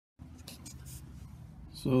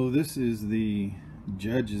So this is the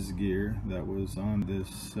judge's gear that was on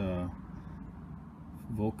this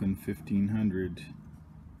Vulcan 1500.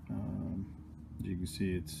 As you can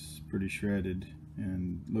see, it's pretty shredded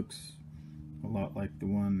and looks a lot like the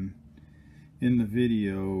one in the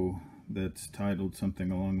video that's titled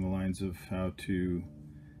something along the lines of how to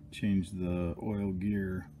change the oil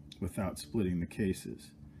gear without splitting the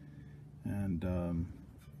cases. And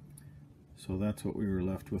so that's what we were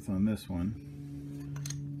left with on this one.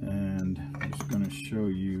 And I'm just going to show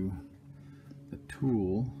you the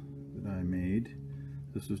tool that I made.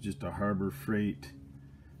 This was just a Harbor Freight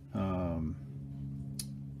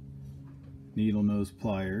needle nose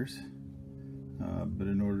pliers, but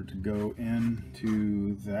in order to go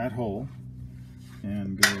into that hole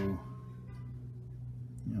and go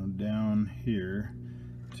down here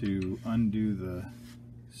to undo the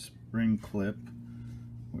spring clip,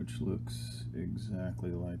 which looks exactly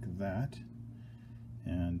like that.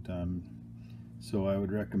 And so I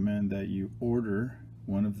would recommend that you order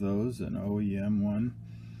one of those, an OEM one,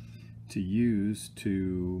 to use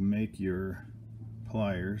to make your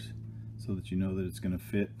pliers, so that you know that it's going to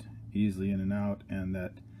fit easily in and out,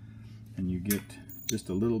 and you get just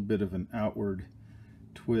a little bit of an outward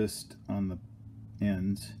twist on the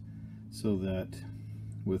ends, so that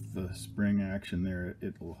with the spring action there,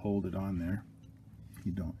 it will hold it on there.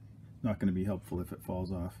 Not going to be helpful if it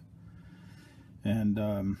falls off. And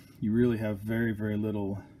you really have very, very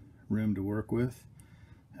little room to work with.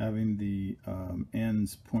 Having the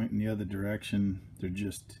ends point in the other direction, there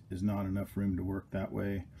just is not enough room to work that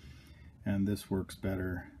way. And this works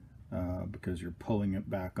better because you're pulling it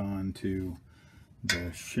back onto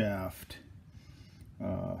the shaft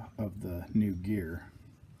of the new gear.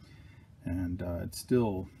 And it's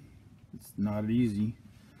not easy,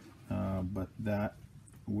 but that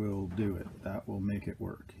will do it. That will make it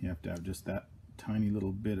work. You have to have just that tiny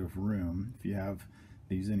little bit of room. If you have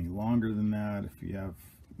these any longer than that, if you have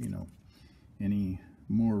any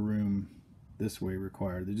more room this way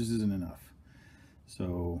required, there just isn't enough.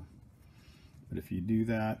 So, but if you do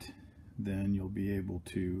that, then you'll be able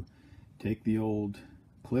to take the old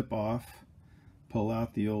clip off, pull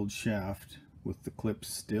out the old shaft with the clip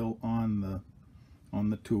still on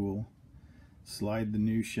the tool, slide the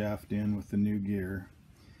new shaft in with the new gear,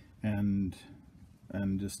 and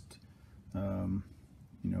just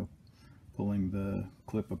pulling the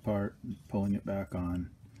clip apart, pulling it back on,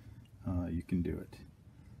 you can do it.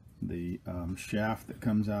 The shaft that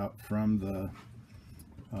comes out from the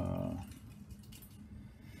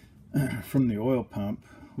oil pump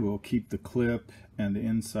will keep the clip and the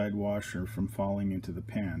inside washer from falling into the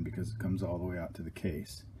pan, because it comes all the way out to the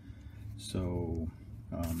case. So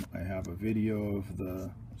I have a video of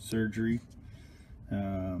the surgery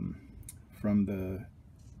from the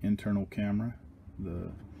internal camera,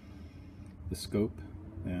 the scope,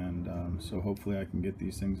 and so hopefully I can get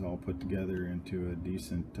these things all put together into a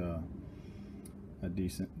decent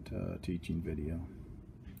teaching video.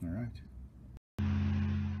 All right.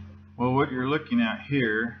 Well, what you're looking at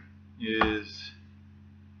here is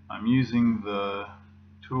I'm using the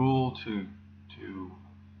tool to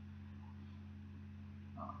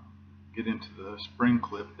get into the spring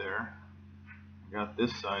clip there. I got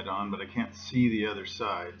this side on, but I can't see the other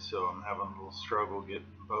side, so I'm having a little struggle getting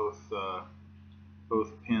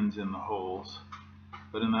both pins in the holes.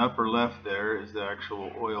 But in the upper left there is the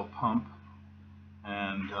actual oil pump,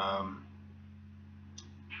 and I'm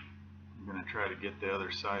going to try to get the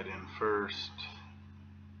other side in first,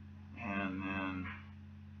 and then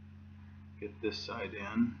get this side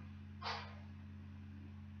in,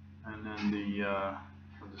 and then I'll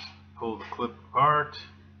just pull the clip apart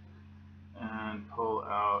and pull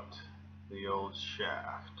out the old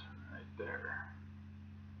shaft right there,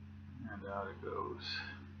 and out it goes.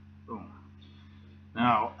 Boom.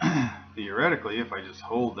 Now theoretically, if I just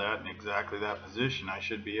hold that in exactly that position, I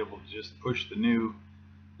should be able to just push the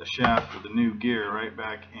shaft of the new gear right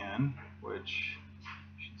back in, which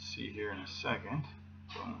you should see here in a second.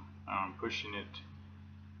 Boom. Now I'm pushing it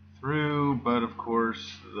through, but of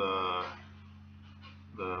course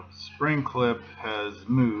the spring clip has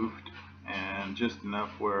moved, and just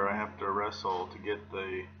enough where I have to wrestle to get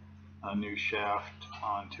the new shaft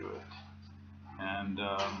onto it. And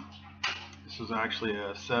this was actually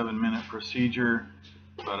a 7-minute procedure,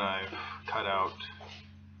 but I've cut out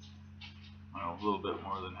a little bit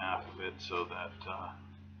more than half of it, so that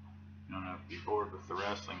you don't have to be bored with the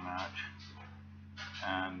wrestling match.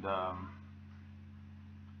 And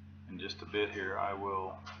in just a bit here, I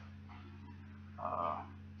will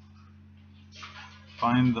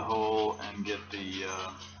find the hole and get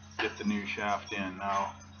the new shaft in.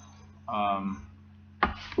 Now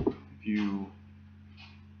if you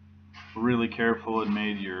were really careful and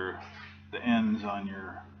made the ends on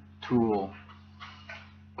your tool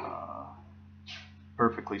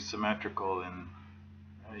perfectly symmetrical, then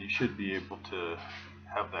you should be able to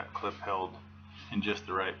have that clip held in just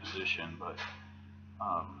the right position. But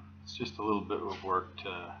it's just a little bit of work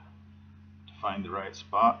to find the right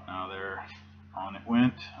spot. Now there, on it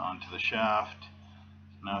went onto the shaft.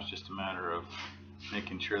 Now it's just a matter of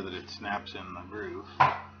making sure that it snaps in the groove,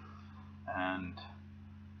 and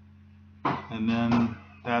then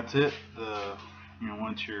that's it.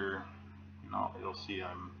 Once you're, you'll see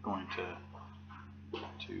I'm going to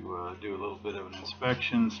do a little bit of an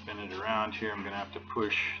inspection, spin it around here. I'm going to have to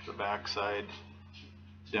push the back side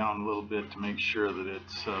down a little bit to make sure that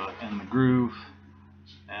it's in the groove,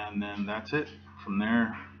 and then that's it. From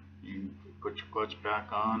there, you put your clutch back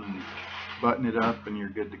on and button it up, and you're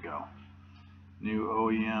good to go. New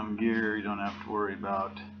OEM gear, you don't have to worry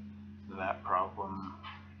about that problem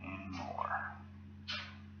anymore.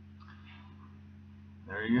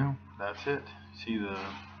 There you go. That's it. See, the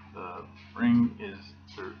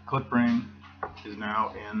clip ring is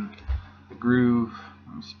now in the groove.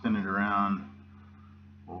 I'm spin it around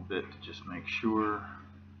a little bit to just make sure,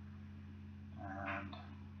 and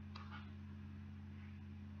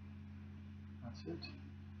that's it.